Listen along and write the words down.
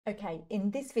Okay,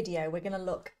 in this video, we're going to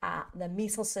look at the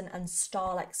MESELSON and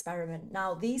STAHL experiment.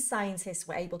 Now, these scientists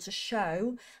were able to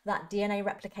show that DNA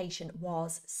replication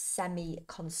was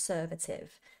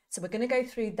semi-conservative. So we're going to go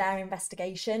through their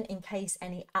investigation in case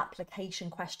any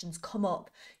application questions come up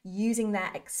using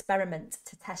their experiment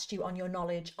to test you on your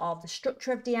knowledge of the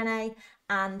structure of DNA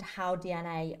and how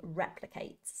DNA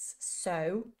replicates.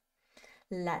 So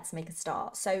let's make a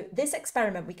start. So this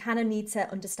experiment, we kind of need to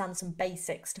understand some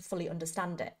basics to fully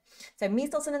understand it. So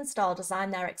MESELSON and STAHL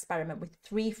designed their experiment with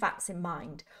 3 facts in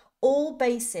mind. All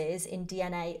bases in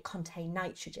DNA contain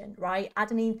nitrogen, right?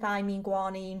 Adenine, thymine,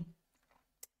 guanine,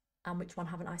 and which one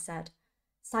haven't I said?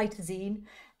 Cytosine.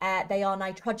 They are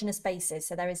nitrogenous bases,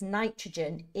 so there is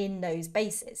nitrogen in those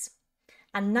bases.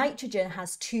 And nitrogen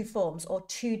has 2 forms or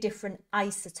 2 different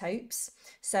isotopes.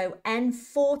 So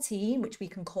N14, which we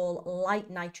can call light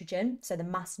nitrogen, so the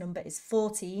mass number is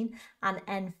 14, and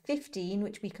N15,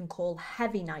 which we can call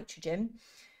heavy nitrogen,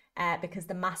 because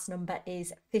the mass number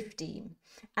is 15.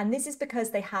 And this is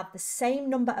because they have the same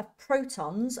number of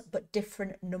protons, but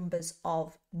different numbers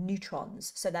of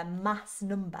neutrons. So their mass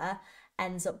number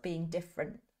ends up being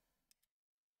different.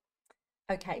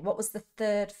 Okay, what was the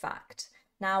third fact?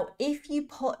 Now, if you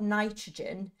put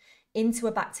nitrogen into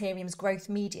a bacterium's growth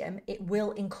medium, it will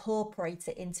incorporate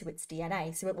it into its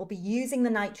DNA. So it will be using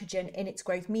the nitrogen in its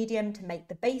growth medium to make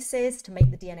the bases, to make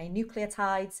the DNA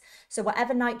nucleotides. So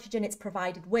whatever nitrogen it's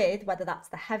provided with, whether that's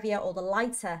the heavier or the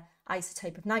lighter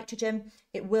isotope of nitrogen,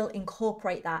 it will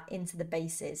incorporate that into the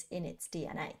bases in its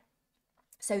DNA.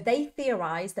 So they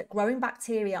theorized that growing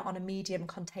bacteria on a medium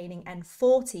containing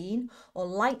N14 or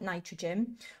light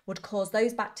nitrogen would cause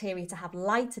those bacteria to have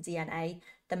lighter DNA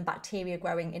than bacteria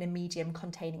growing in a medium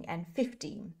containing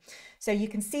N15. So you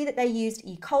can see that they used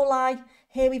E. coli.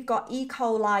 Here we've got E.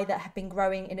 coli that have been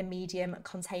growing in a medium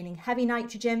containing heavy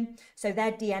nitrogen. So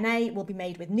their DNA will be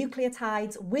made with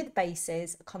nucleotides with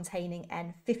bases containing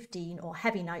N15 or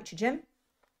heavy nitrogen.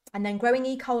 And then growing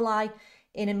E. coli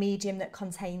in a medium that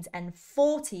contains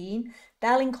N14,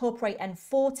 they'll incorporate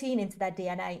N14 into their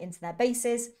DNA, into their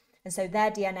bases, and so their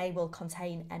DNA will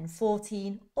contain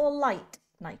N14 or light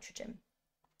nitrogen.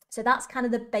 So that's kind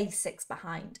of the basics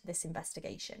behind this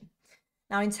investigation.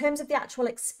 Now, in terms of the actual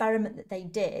experiment that they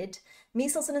did,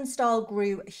 MESELSON and STAHL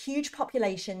grew huge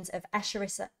populations of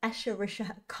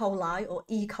Escherichia coli or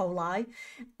E. coli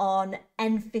on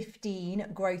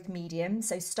N15 growth medium,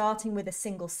 so starting with a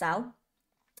single cell.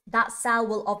 That cell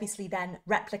will obviously then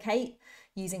replicate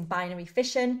using binary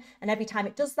fission, and every time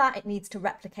it does that, it needs to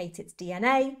replicate its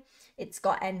DNA. It's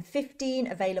got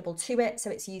N15 available to it, so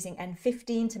it's using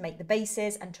N15 to make the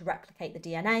bases and to replicate the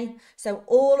DNA. So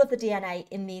all of the DNA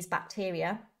in these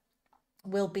bacteria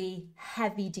will be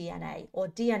heavy DNA or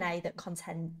DNA that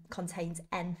contains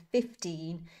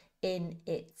N15 in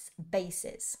its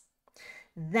bases.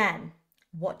 Then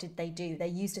what did they do? They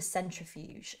used a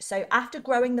centrifuge. So after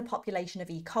growing the population of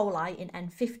E. coli in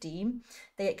N15,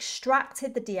 they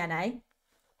extracted the DNA.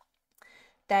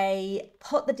 They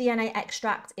put the DNA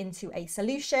extract into a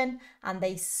solution and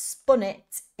they spun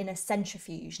it in a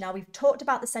centrifuge. Now, we've talked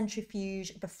about the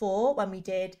centrifuge before when we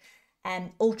did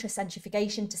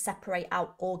ultracentrifugation to separate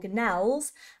out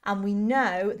organelles, and we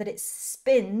know that it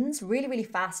spins really, really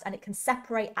fast and it can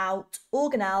separate out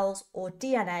organelles or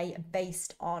DNA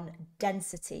based on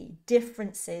density,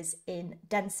 differences in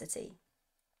density.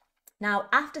 Now,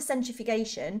 after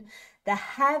centrifugation, the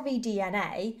heavy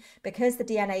DNA, because the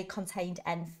DNA contained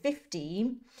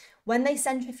N15, when they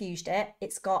centrifuged it,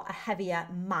 it's got a heavier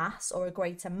mass or a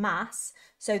greater mass,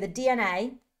 so the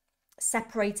DNA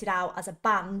separated out as a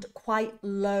band quite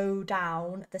low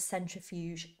down the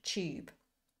centrifuge tube.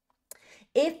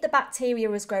 If the bacteria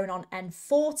was grown on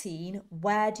N14,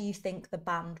 where do you think the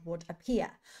band would appear?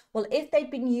 Well, if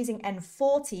they'd been using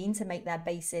N14 to make their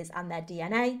bases and their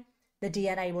DNA, the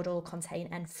DNA would all contain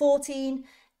N14.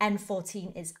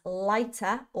 N14 is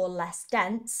lighter or less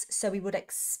dense, so we would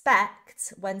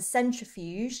expect when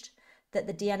centrifuged that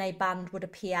the DNA band would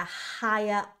appear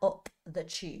higher up the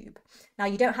tube. Now,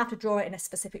 you don't have to draw it in a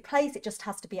specific place, it just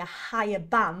has to be a higher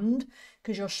band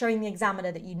because you're showing the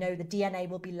examiner that you know the DNA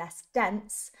will be less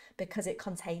dense because it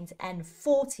contains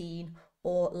N14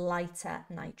 or lighter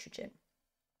nitrogen.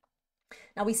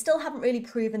 Now, we still haven't really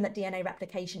proven that DNA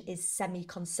replication is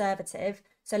semi-conservative,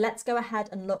 so let's go ahead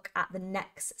and look at the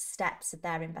next steps of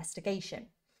their investigation.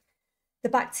 The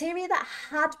bacteria that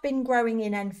had been growing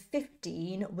in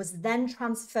N15 was then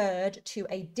transferred to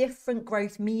a different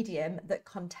growth medium that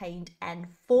contained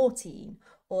N14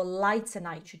 or lighter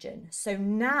nitrogen. So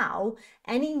now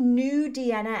any new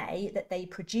DNA that they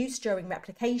produce during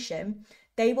replication,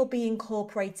 they will be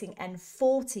incorporating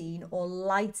N14 or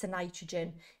lighter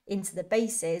nitrogen into the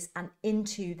bases and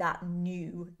into that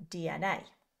new DNA.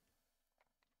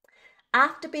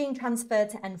 After being transferred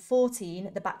to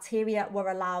N14, the bacteria were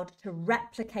allowed to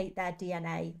replicate their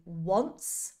DNA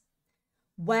once.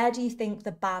 Where do you think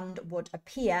the band would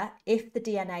appear if the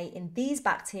DNA in these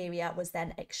bacteria was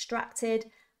then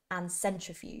extracted and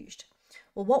centrifuged?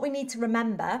 Well, what we need to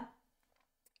remember,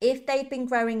 if they'd been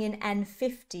growing in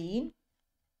N15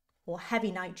 or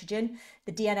heavy nitrogen,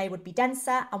 the DNA would be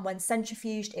denser, and when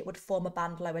centrifuged, it would form a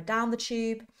band lower down the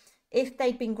tube. If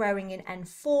they'd been growing in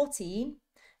N14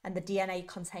 and the DNA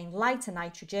contained lighter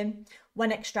nitrogen,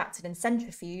 when extracted and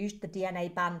centrifuged, the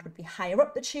DNA band would be higher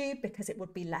up the tube because it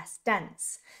would be less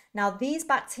dense. Now, these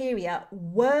bacteria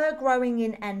were growing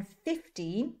in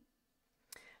N15,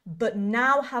 but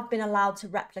now have been allowed to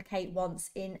replicate once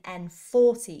in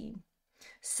N14.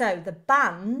 So the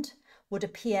band would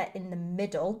appear in the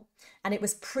middle, and it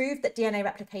was proved that DNA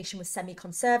replication was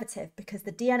semi-conservative because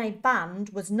the DNA band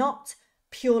was not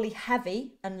purely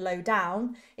heavy and low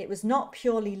down, it was not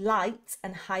purely light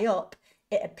and high up,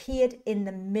 it appeared in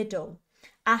the middle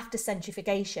after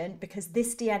centrifugation because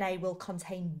this DNA will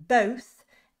contain both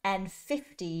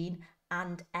N15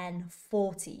 and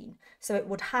N14. So it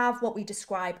would have what we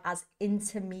describe as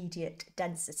intermediate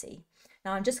density.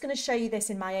 Now I'm just going to show you this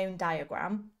in my own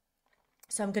diagram.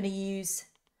 So I'm going to use,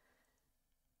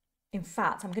 in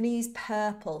fact, I'm going to use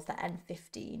purple for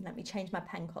N15. Let me change my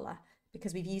pen colour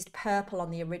because we've used purple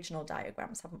on the original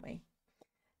diagrams, haven't we?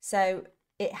 So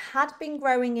it had been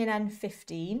growing in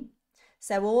N15.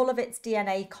 So all of its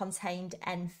DNA contained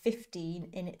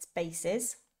N15 in its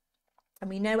bases. And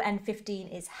we know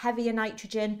N15 is heavier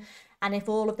nitrogen. And if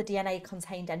all of the DNA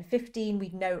contained N15,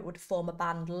 we'd know it would form a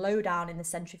band low down in the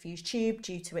centrifuge tube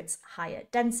due to its higher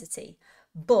density.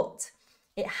 But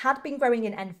it had been growing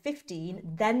in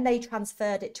N15, then they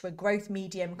transferred it to a growth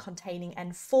medium containing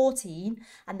N14,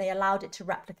 and they allowed it to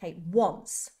replicate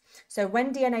once. So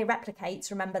when DNA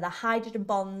replicates, remember the hydrogen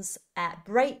bonds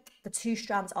break, the two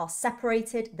strands are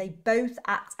separated, they both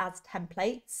act as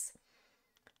templates.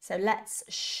 So let's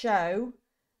show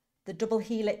the double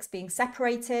helix being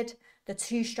separated, the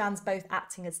two strands both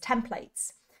acting as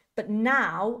templates. But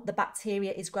now the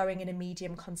bacteria is growing in a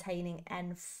medium containing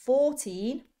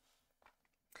N14.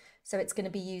 So it's going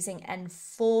to be using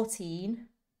N14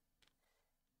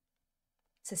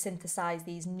 to synthesize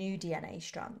these new DNA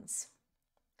strands.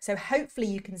 So hopefully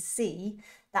you can see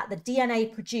that the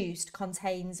DNA produced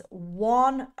contains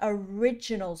one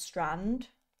original strand,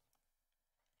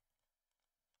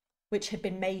 which had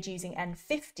been made using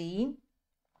N15,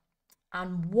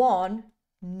 and one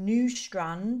new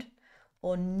strand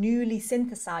or newly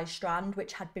synthesized strand,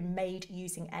 which had been made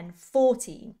using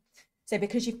N14. So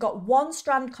because you've got one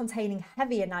strand containing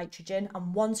heavier nitrogen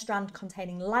and one strand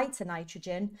containing lighter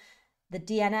nitrogen, the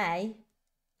DNA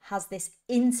has this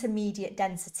intermediate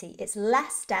density. It's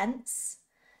less dense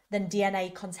than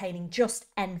DNA containing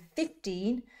just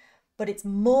N15, but it's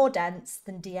more dense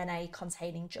than DNA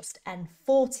containing just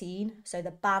N14, so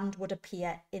the band would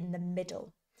appear in the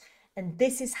middle. And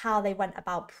this is how they went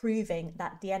about proving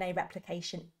that DNA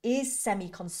replication is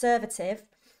semi-conservative,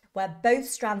 where both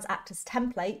strands act as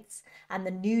templates and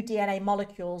the new DNA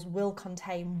molecules will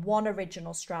contain one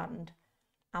original strand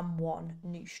and one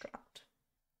new strand.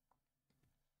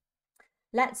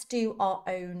 Let's do our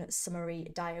own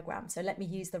summary diagram. So let me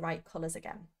use the right colours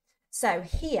again. So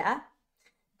here,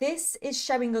 this is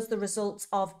showing us the results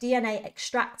of DNA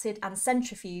extracted and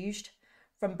centrifuged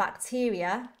from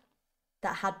bacteria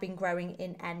that had been growing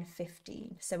in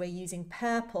N15. So we're using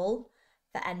purple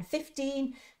for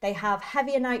N15, they have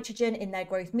heavier nitrogen in their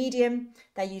growth medium.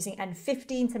 They're using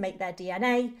N15 to make their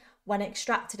DNA. When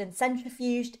extracted and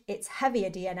centrifuged, it's heavier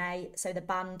DNA, so the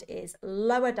band is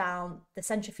lower down the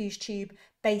centrifuge tube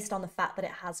based on the fact that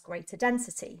it has greater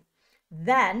density.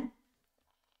 Then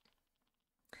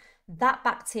that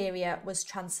bacteria was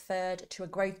transferred to a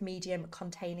growth medium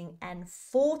containing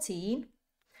N14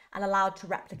 and allowed to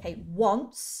replicate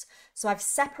once. So I've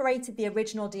separated the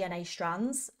original DNA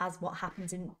strands as what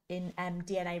happens in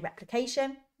DNA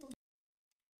replication.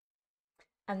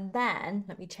 And then,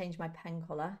 let me change my pen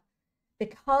colour.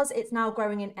 Because it's now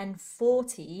growing in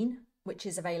N14, which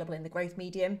is available in the growth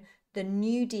medium, the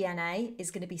new DNA is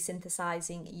going to be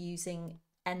synthesizing using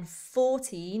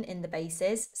N14 in the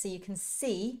bases. So you can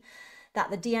see that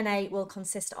the DNA will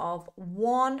consist of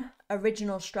one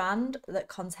original strand that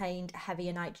contained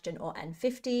heavier nitrogen or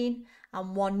N15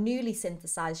 and one newly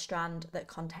synthesized strand that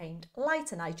contained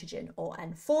lighter nitrogen or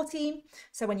N14.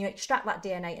 So when you extract that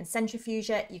DNA and centrifuge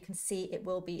it, you can see it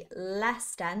will be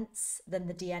less dense than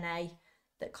the DNA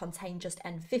that contain just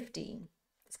N15.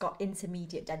 It's got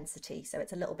intermediate density, so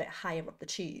it's a little bit higher up the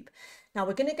tube. Now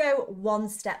we're going to go one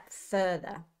step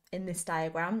further in this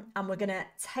diagram, and we're going to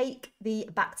take the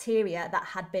bacteria that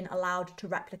had been allowed to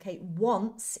replicate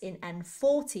once in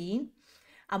N14,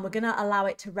 and we're going to allow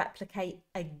it to replicate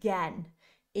again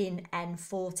in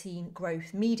N14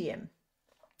 growth medium.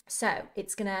 So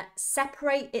it's going to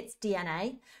separate its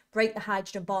DNA, break the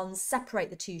hydrogen bonds, separate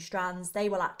the two strands. They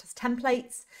will act as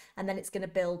templates, and then it's going to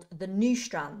build the new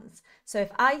strands. So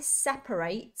if I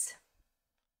separate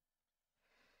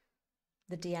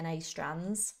the DNA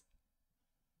strands,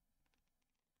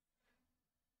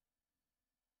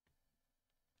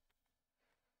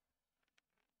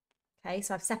 okay,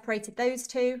 so I've separated those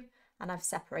two and I've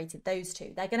separated those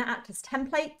two. They're going to act as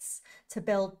templates to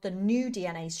build the new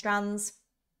DNA strands.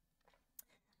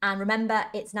 And remember,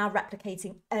 it's now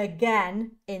replicating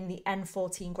again in the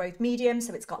N14 growth medium.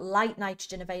 So it's got light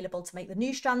nitrogen available to make the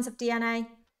new strands of DNA.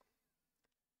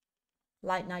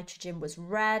 Light nitrogen was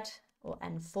red, or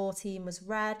N14 was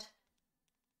red.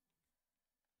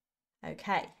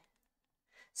 Okay.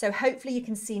 So hopefully you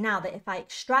can see now that if I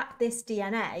extract this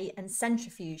DNA and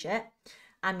centrifuge it,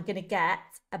 I'm going to get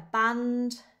a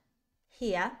band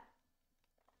here,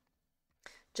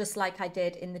 just like I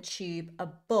did in the tube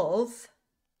above,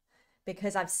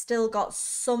 because I've still got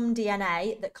some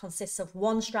DNA that consists of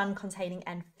one strand containing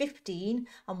N15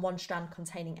 and one strand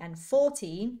containing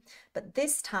N14. But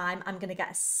this time I'm going to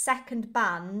get a second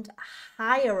band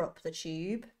higher up the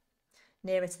tube,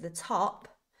 nearer to the top,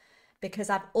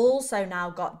 because I've also now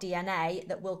got DNA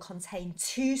that will contain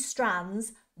two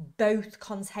strands, both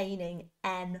containing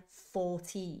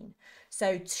N14.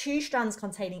 So two strands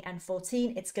containing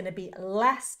N14, it's going to be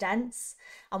less dense.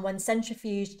 And when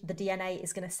centrifuged, the DNA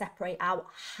is going to separate out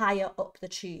higher up the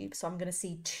tube. So I'm going to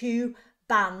see two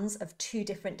bands of two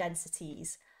different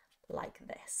densities like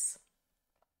this.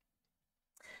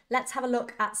 Let's have a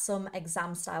look at some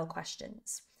exam style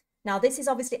questions. Now, this is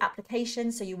obviously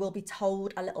application, so you will be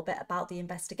told a little bit about the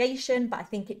investigation, but I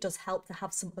think it does help to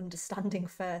have some understanding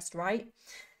first, right?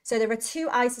 So there are two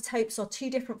isotopes or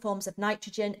two different forms of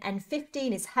nitrogen.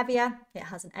 N15 is heavier, it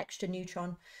has an extra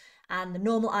neutron, and the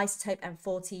normal isotope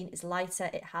N14 is lighter,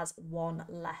 it has one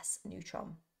less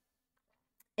neutron.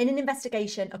 In an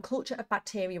investigation, a culture of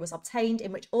bacteria was obtained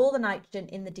in which all the nitrogen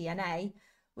in the DNA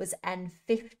was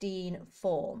N15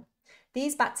 form.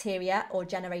 These bacteria, or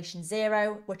generation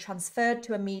 0, were transferred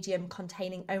to a medium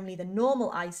containing only the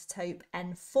normal isotope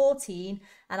N14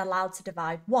 and allowed to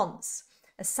divide once.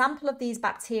 A sample of these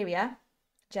bacteria,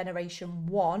 generation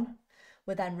 1,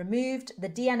 were then removed. The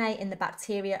DNA in the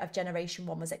bacteria of generation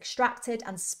 1 was extracted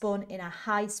and spun in a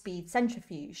high-speed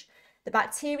centrifuge. The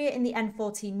bacteria in the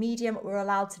N14 medium were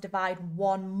allowed to divide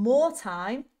one more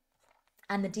time,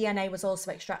 and the DNA was also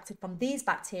extracted from these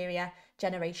bacteria,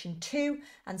 generation 2,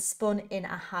 and spun in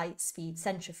a high-speed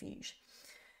centrifuge.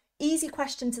 Easy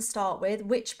question to start with.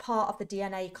 Which part of the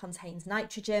DNA contains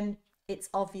nitrogen? It's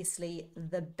obviously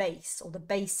the base, or the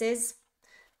bases.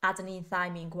 Adenine,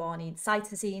 thymine, guanine,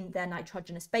 cytosine, they're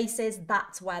nitrogenous bases.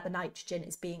 That's where the nitrogen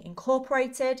is being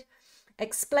incorporated.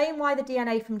 Explain why the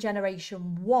DNA from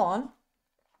generation 1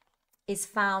 is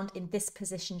found in this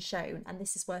position shown, and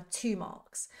this is worth 2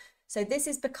 marks. So this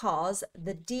is because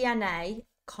the DNA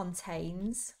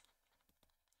contains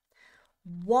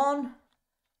one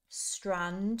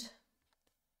strand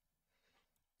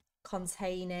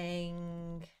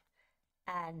containing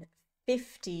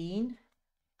N15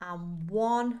 and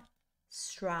one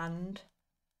strand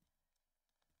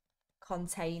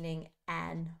containing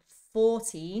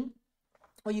N14.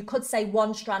 Or you could say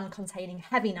one strand containing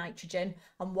heavy nitrogen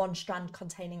and one strand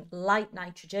containing light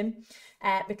nitrogen,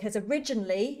 because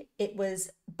originally it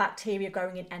was bacteria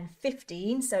growing in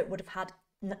N15, so it would have had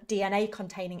DNA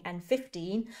containing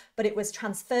N15, but it was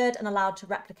transferred and allowed to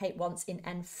replicate once in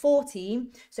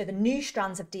N14. So the new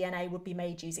strands of DNA would be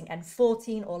made using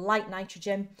N14 or light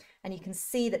nitrogen. And you can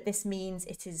see that this means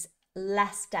it is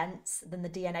less dense than the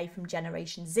DNA from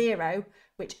generation 0,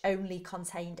 which only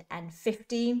contained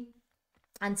N15.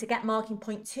 And to get marking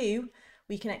point 2,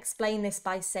 we can explain this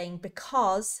by saying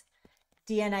because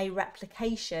DNA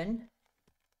replication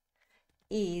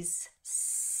is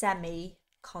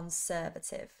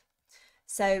semi-conservative.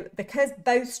 So because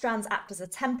both strands act as a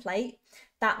template,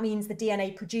 that means the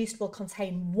DNA produced will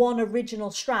contain one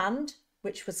original strand,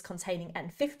 which was containing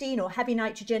N15 or heavy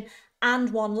nitrogen,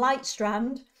 and one light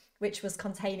strand, which was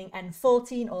containing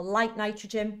N14 or light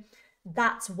nitrogen.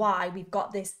 That's why we've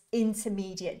got this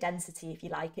intermediate density, if you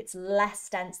like. It's less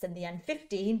dense than the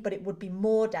N15, but it would be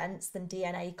more dense than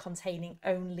DNA containing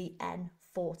only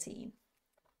N14.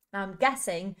 Now I'm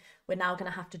guessing we're now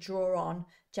going to have to draw on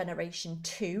generation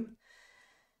 2.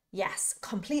 Yes,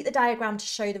 complete the diagram to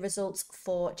show the results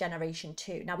for generation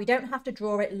 2. Now we don't have to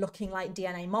draw it looking like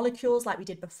DNA molecules like we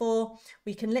did before.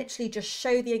 We can literally just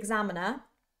show the examiner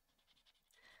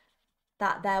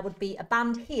that there would be a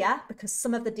band here because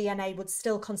some of the DNA would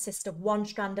still consist of one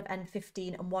strand of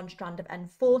N15 and one strand of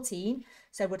N14.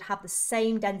 So it would have the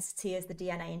same density as the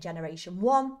DNA in generation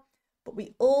 1. But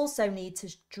we also need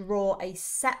to draw a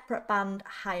separate band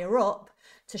higher up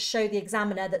to show the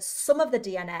examiner that some of the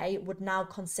DNA would now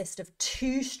consist of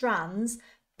 2 strands,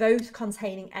 both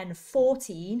containing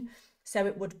N14, so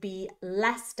it would be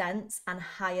less dense and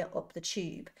higher up the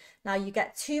tube. Now you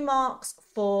get 2 marks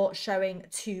for showing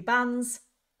 2 bands,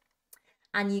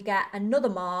 and you get another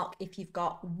mark if you've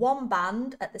got 1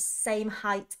 band at the same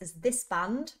height as this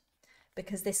band,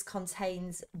 because this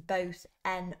contains both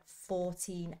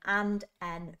N14 and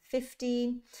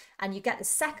N15, and you get the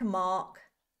second mark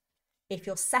if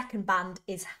your second band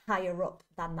is higher up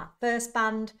than that first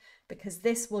band, because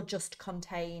this will just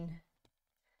contain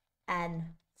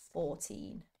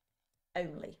N14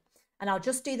 only. And I'll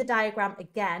just do the diagram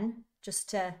again just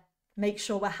to make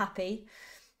sure we're happy.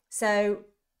 So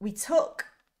we took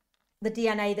the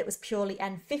DNA that was purely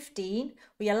N15,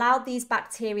 we allowed these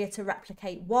bacteria to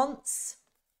replicate once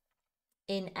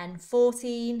in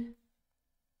N14.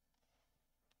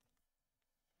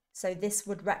 So this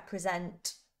would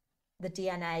represent the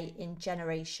DNA in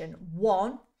generation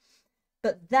 1,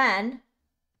 but then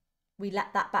we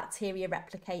let that bacteria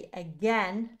replicate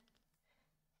again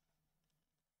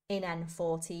in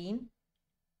N14.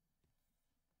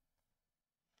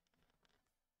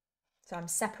 So I'm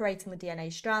separating the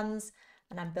DNA strands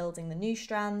and I'm building the new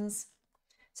strands.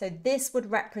 So this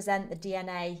would represent the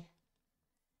DNA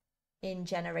in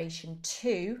generation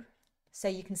 2. So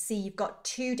you can see you've got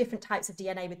 2 different types of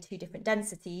DNA with 2 different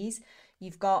densities.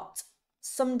 You've got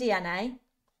some DNA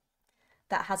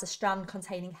that has a strand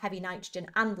containing heavy nitrogen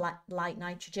and light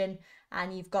nitrogen,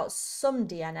 and you've got some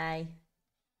DNA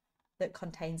that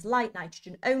contains light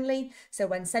nitrogen only. So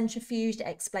when centrifuged, it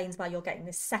explains why you're getting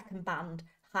this second band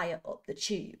higher up the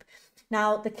tube.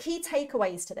 Now, the key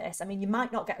takeaways to this, I mean, you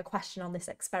might not get a question on this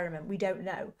experiment, we don't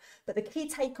know, but the key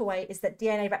takeaway is that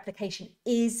DNA replication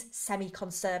is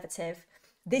semi-conservative.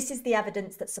 This is the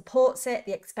evidence that supports it,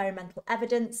 the experimental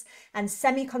evidence, and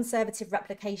semi-conservative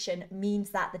replication means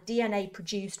that the DNA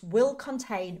produced will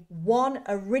contain 1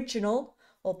 original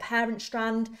or parent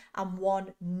strand and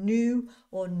 1 new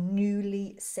or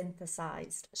newly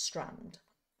synthesized strand.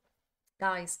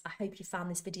 Guys, I hope you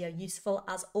found this video useful.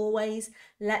 As always,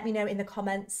 let me know in the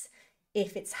comments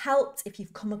if it's helped, if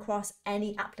you've come across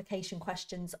any application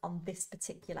questions on this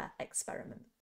particular experiment.